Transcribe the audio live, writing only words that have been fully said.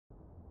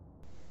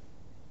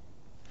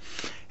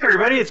Hey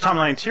everybody, it's Tom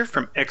Lyons here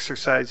from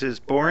Exercise is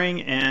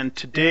Boring, and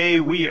today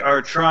we are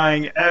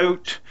trying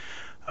out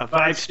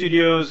Vive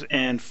Studios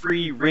and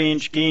Free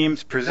Range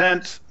Games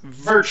presents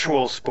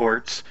Virtual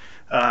Sports.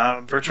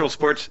 Virtual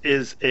Sports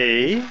is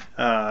it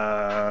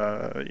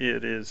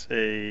is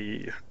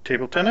a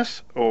table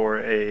tennis or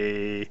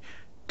a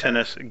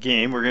tennis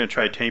game. We're going to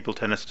try table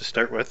tennis to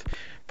start with.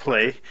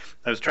 Play.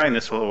 I was trying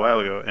this a little while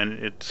ago, and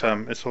it's a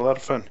lot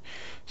of fun.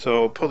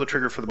 So pull the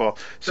trigger for the ball.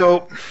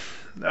 So.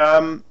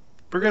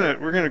 We're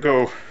gonna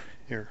go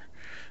here,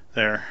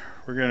 there.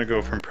 We're gonna go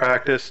from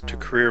practice to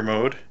career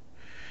mode.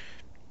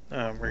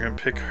 We're gonna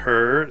pick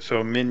her.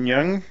 So Min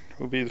Young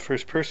will be the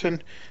first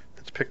person.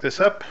 Let's pick this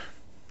up,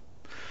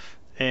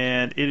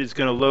 and it is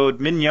gonna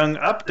load Min Young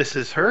up. This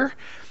is her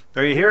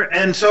right here,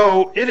 and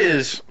so it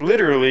is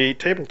literally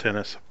table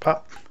tennis.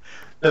 Pop.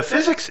 The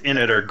physics in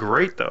it are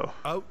great, though.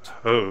 Out.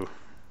 Oh.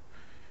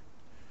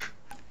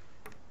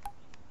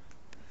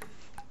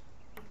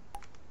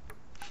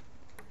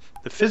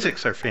 The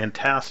physics are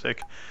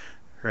fantastic,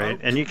 right?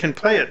 And you can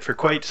play it for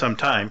quite some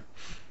time.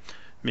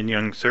 Min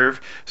Young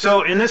serve.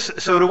 So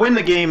to win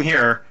the game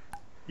here,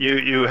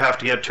 you have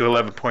to get to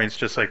 11 points,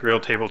 just like real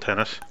table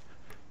tennis.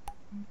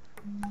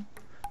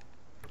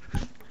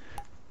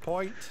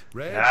 Point.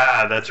 Red.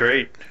 Ah, that's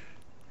right.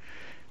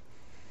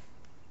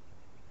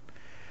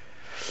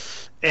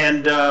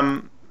 And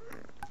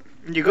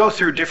you go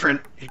through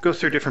different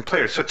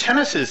players. So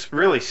tennis is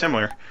really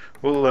similar.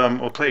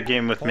 We'll play a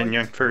game with Min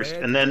Young first,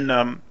 and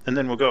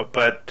then we'll go.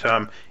 But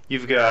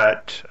you've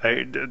got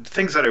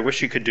things that I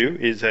wish you could do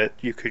is that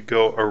you could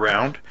go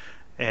around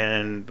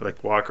and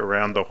like walk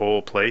around the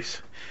whole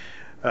place,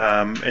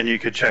 and you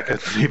could check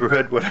out the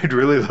neighborhood. What I'd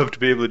really love to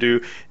be able to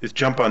do is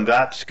jump on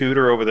that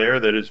scooter over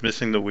there that is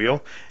missing the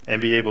wheel, and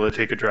be able to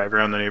take a drive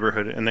around the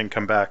neighborhood and then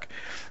come back.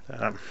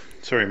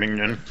 Sorry, Min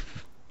Young.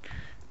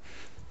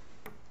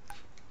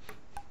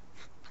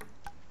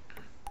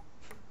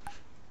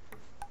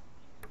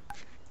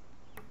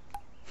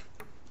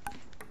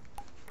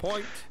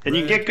 Point. And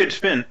you get good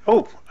spin.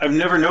 Oh, I've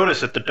never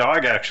noticed that the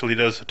dog actually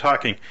does the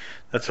talking.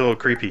 That's a little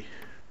creepy.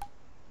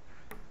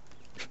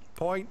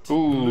 Point.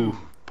 Ooh, Blue.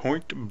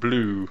 point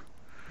blue.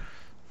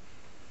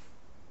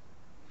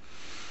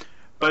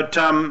 But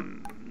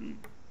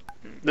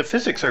the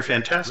physics are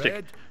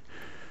fantastic.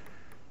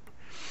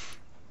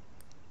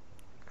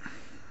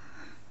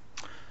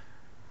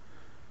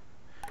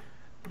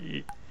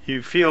 Red.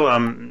 You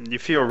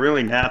feel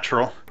really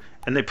natural.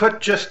 And they put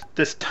just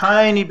this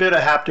tiny bit of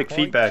haptic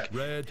feedback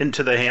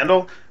into the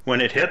handle when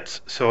it hits,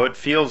 so it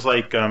feels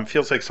like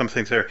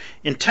something's there.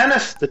 In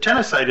tennis, the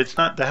tennis side, it's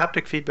not, the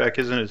haptic feedback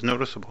isn't as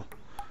noticeable.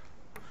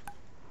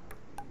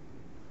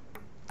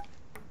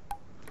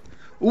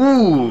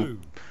 Ooh,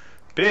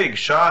 big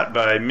shot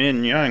by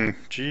Min Young.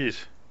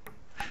 Jeez.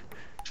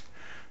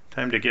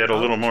 Time to get a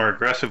little more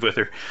aggressive with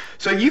her.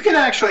 So you can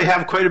actually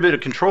have quite a bit of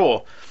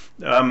control.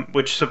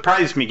 Which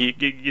surprised me.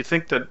 You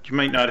think that you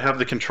might not have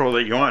the control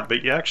that you want,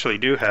 but you actually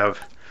do have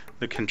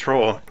the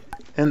control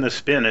and the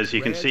spin. As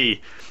you can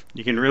see,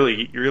 you can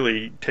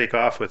really take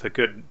off with a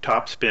good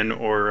top spin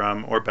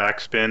or back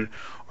spin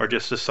or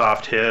just a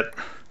soft hit.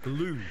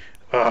 Blue.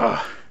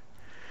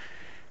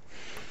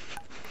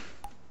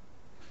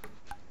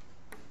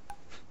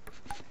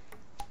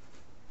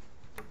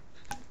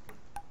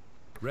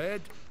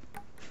 Red.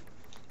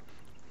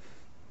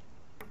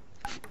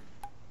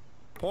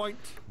 Point.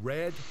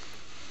 Red.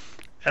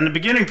 And the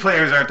beginning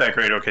players aren't that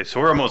great. Okay, so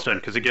we're almost done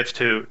because it gets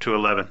to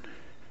 11.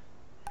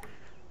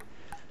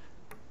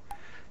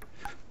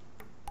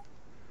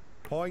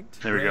 Point.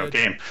 There we go. Red.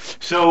 Game.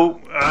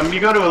 So you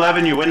go to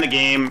 11, you win the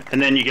game,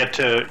 and then you get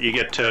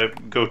to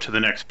go to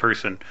the next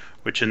person,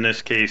 which in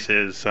this case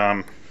is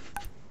well,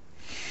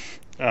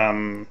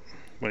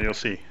 you'll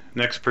see.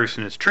 Next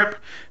person is Trip.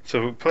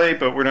 So we play,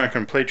 but we're not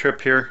going to play Trip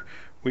here.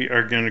 We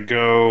are going to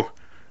go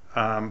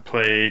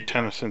play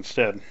tennis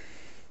instead.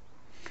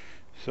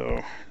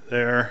 So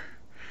there,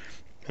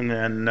 and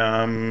then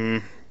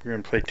we're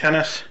going to play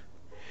tennis.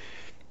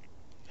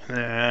 And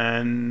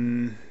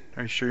then,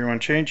 are you sure you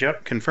want to change?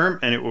 Yep, confirm,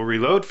 and it will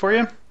reload for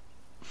you.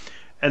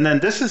 And then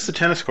this is the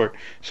tennis court.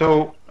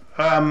 So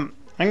I'm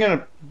going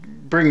to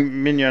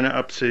bring Min Young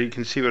up so you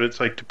can see what it's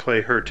like to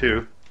play her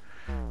too.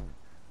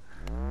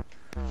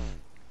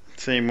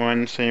 Same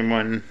one,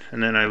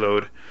 and then I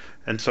load.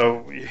 And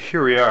so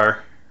here we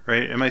are.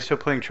 Right? Am I still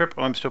playing Trip?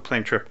 Oh, I'm still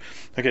playing Trip.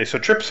 Okay, so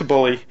Trip's a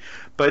bully,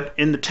 but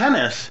in the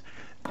tennis,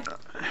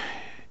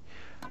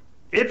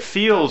 it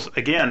feels,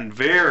 again,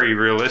 very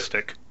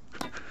realistic.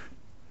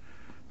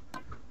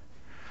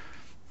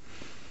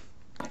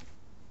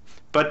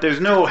 But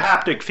there's no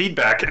haptic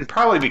feedback, and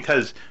probably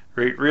because,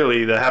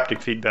 really, the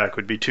haptic feedback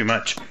would be too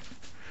much.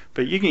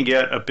 But you can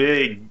get a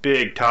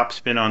big top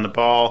spin on the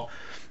ball,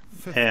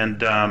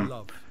 and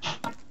on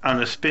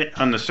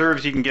the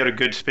serves, you can get a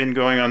good spin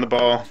going on the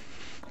ball.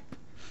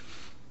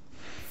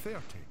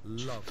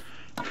 Love.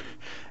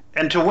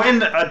 And to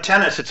win a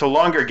tennis, it's a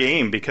longer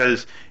game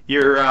because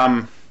you're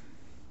well,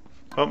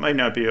 it might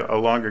not be a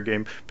longer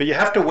game, but you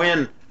have to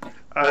win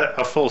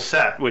a full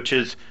set, which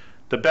is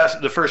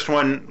the first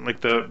one, like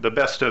the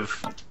best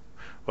of,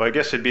 well, I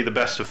guess it'd be the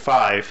best of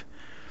 5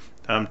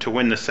 to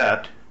win the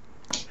set.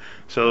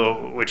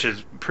 So, which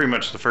is pretty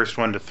much the first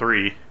 1 to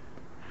 3.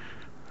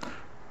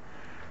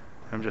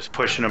 I'm just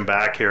pushing him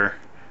back here,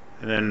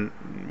 and then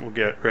we'll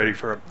get ready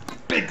for a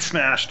big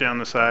smash down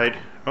the side.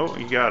 Oh,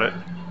 he got it.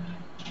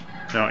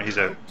 No, he's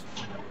out.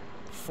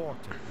 40.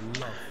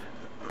 Love.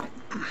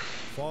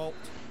 Fault.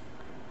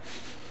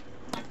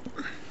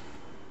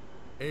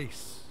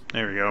 Ace.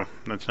 There we go.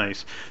 That's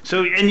nice.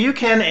 So, and you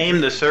can aim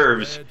the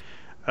serves.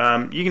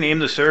 You can aim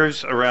the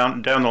serves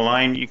around down the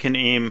line. You can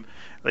aim,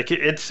 like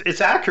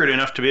it's accurate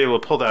enough to be able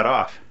to pull that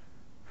off.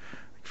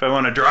 If I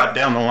want to draw it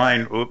down the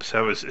line, oops, that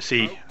was,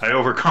 see, I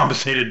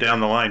overcompensated down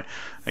the line.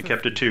 I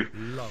kept it 2.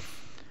 Love.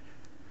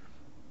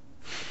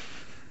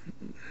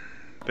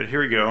 But here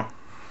we go.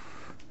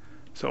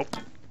 So,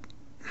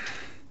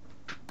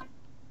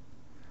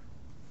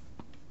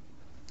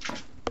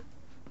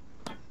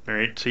 all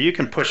right, so you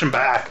can push them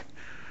back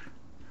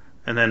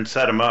and then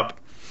set them up.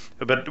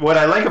 But what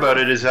I like about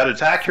it is that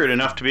it's accurate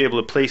enough to be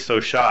able to place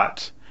those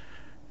shots.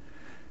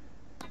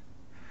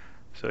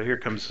 So here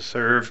comes the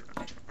serve.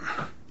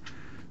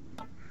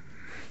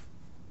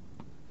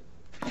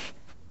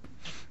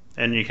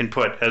 And you can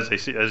put, as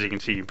you can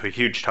see, you put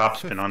huge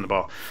topspin on the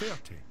ball.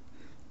 30.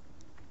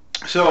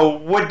 So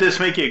would this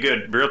make you a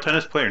good real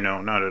tennis player?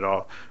 No, not at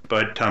all.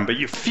 But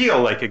you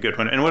feel like a good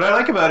one. And what I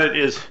like about it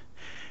is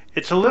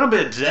it's a little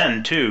bit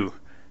zen too,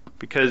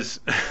 because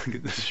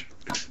this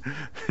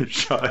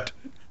shot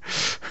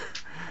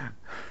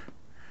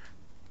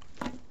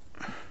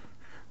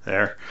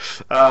there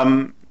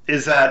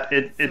is that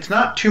it's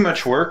not too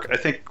much work. I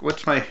think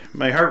what's my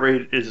heart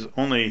rate is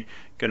only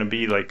going to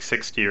be like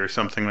 60 or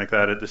something like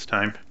that at this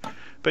time.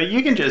 But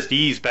you can just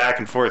ease back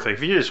and forth. Like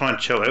if you just want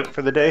to chill out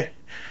for the day,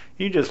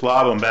 you just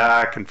lob them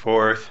back and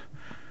forth.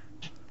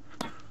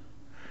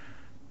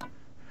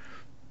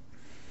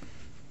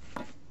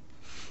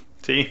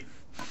 See?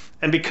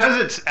 And because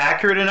it's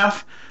accurate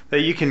enough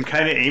that you can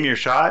kind of aim your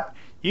shot,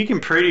 you can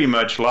pretty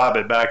much lob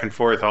it back and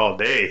forth all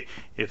day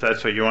if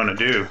that's what you want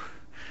to do.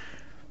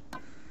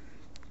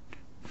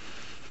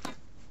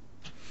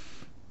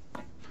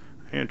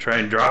 I'm going to try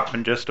and drop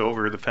him just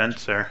over the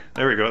fence there.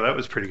 There we go. That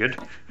was pretty good.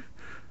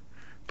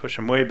 Push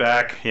him way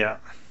back. Yeah.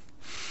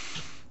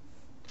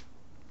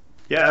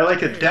 Yeah, I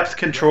like it. Depth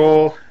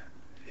control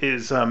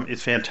is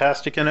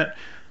fantastic in it.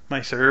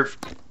 My serve.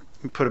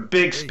 You put a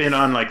big spin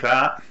on like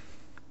that.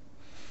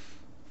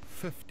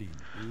 50.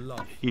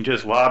 Love. You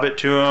just lob it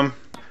to him.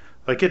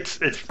 Like it's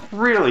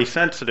really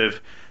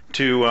sensitive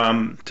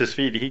to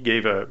speed. He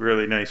gave a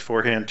really nice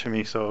forehand to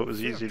me, so it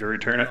was easy to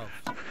return it.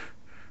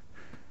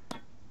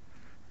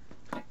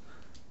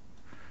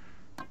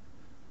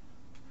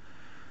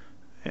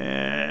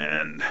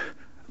 And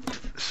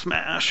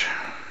smash.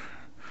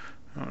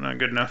 Oh, not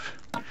good enough.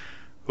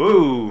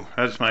 Ooh,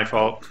 that's my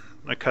fault.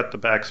 I cut the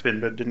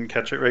backspin but didn't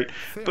catch it right.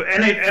 But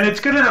and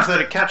it's good enough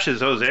that it catches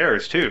those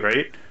errors too,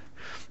 right?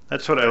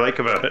 That's what I like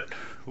about it.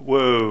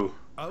 Whoa.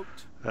 Out.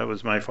 That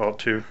was my fault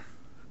too.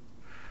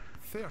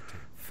 30.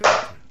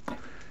 50.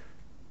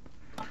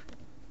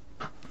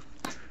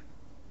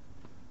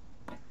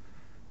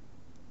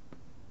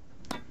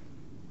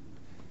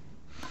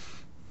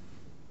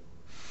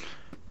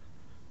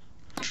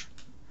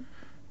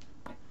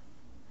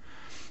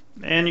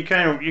 And you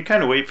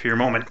kind of wait for your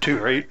moment too,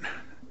 right?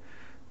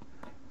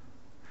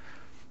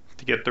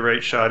 To get the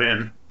right shot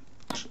in.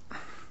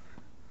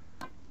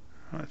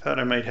 I thought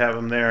I might have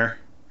him there.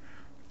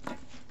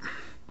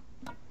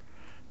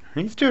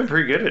 He's doing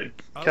pretty good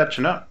at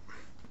catching up.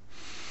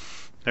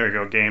 There we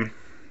go, game.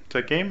 Is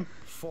that game?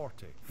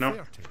 40. No.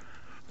 30.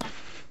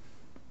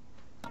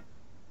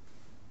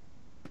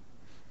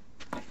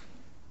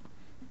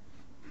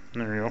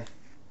 There we go.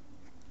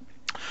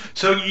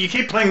 So you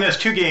keep playing this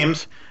 2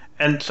 games,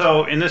 and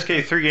so in this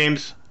case 3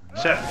 games,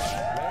 set,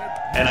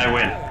 and I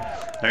win.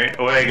 All right,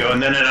 away I go,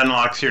 and then it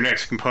unlocks your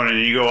next component,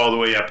 and you go all the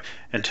way up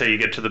until you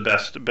get to the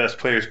best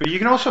players. But you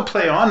can also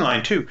play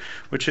online too,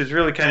 which is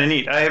really kind of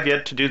neat. I have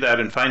yet to do that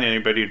and find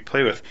anybody to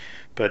play with,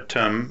 but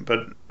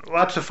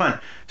lots of fun.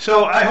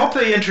 So I hope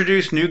they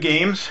introduce new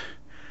games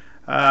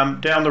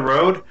down the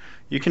road.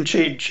 You can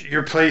change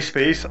your play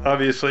space,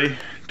 obviously,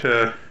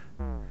 to.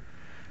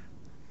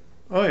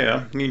 Oh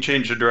yeah, you can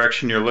change the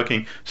direction you're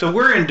looking. So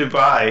we're in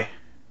Dubai,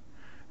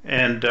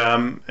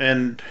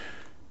 and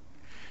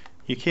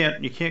you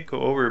can't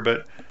go over,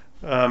 but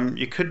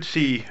you could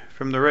see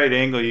from the right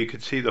angle. You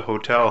could see the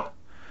hotel,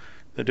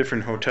 the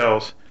different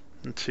hotels.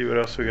 Let's see what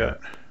else we got.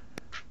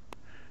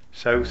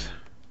 South.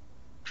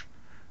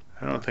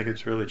 I don't think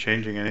it's really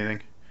changing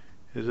anything,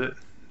 is it?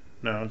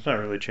 No, it's not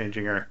really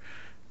changing our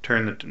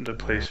turn the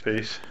play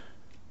space.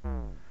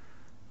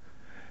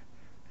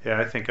 Yeah,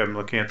 I think I'm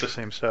looking at the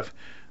same stuff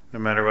no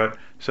matter what.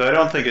 So I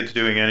don't think it's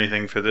doing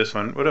anything for this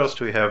one. What else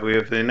do we have? We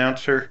have the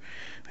announcer.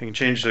 I can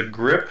change the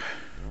grip.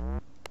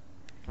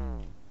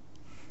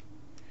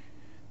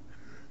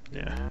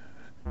 Yeah,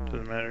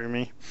 doesn't matter to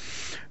me.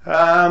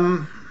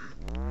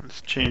 Let's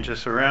change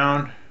this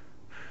around.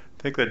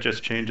 think that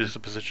just changes the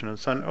position of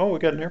the sun. Oh, we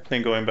got an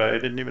airplane going by. I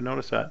didn't even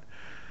notice that.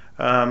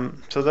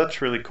 So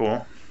that's really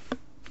cool.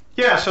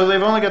 Yeah, so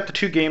they've only got the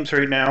 2 games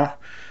right now.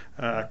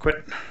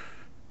 Quit.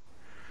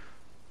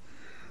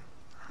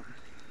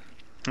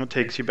 It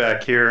takes you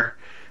back here.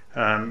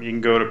 You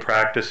can go to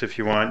practice if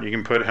you want. You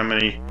can put how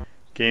many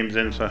games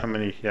in, so how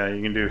many, yeah,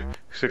 you can do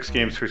 6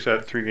 games per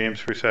set, 3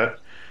 games per set.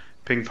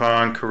 Ping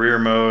pong, career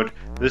mode.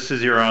 This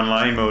is your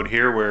online mode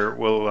here where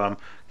we'll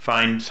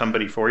find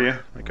somebody for you,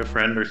 like a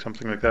friend or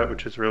something like that,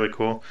 which is really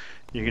cool.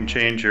 You can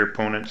change your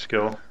opponent's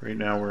skill. Right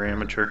now we're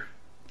amateur.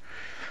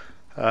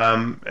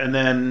 And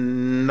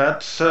then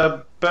that's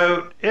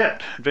about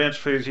it.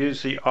 Advanced players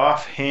use the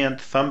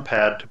offhand thumb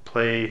pad to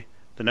play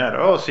the net.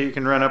 Oh, so you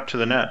can run up to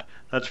the net.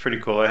 That's pretty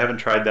cool. I haven't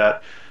tried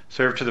that.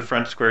 Serve to the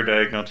front, square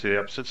diagonal to the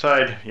opposite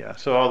side. Yeah,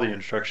 so all the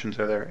instructions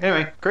are there.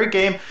 Anyway, great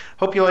game.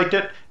 Hope you liked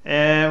it.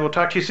 And we'll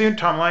talk to you soon.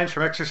 Tom Lyons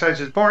from Exercise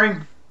is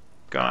Boring.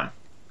 Gone.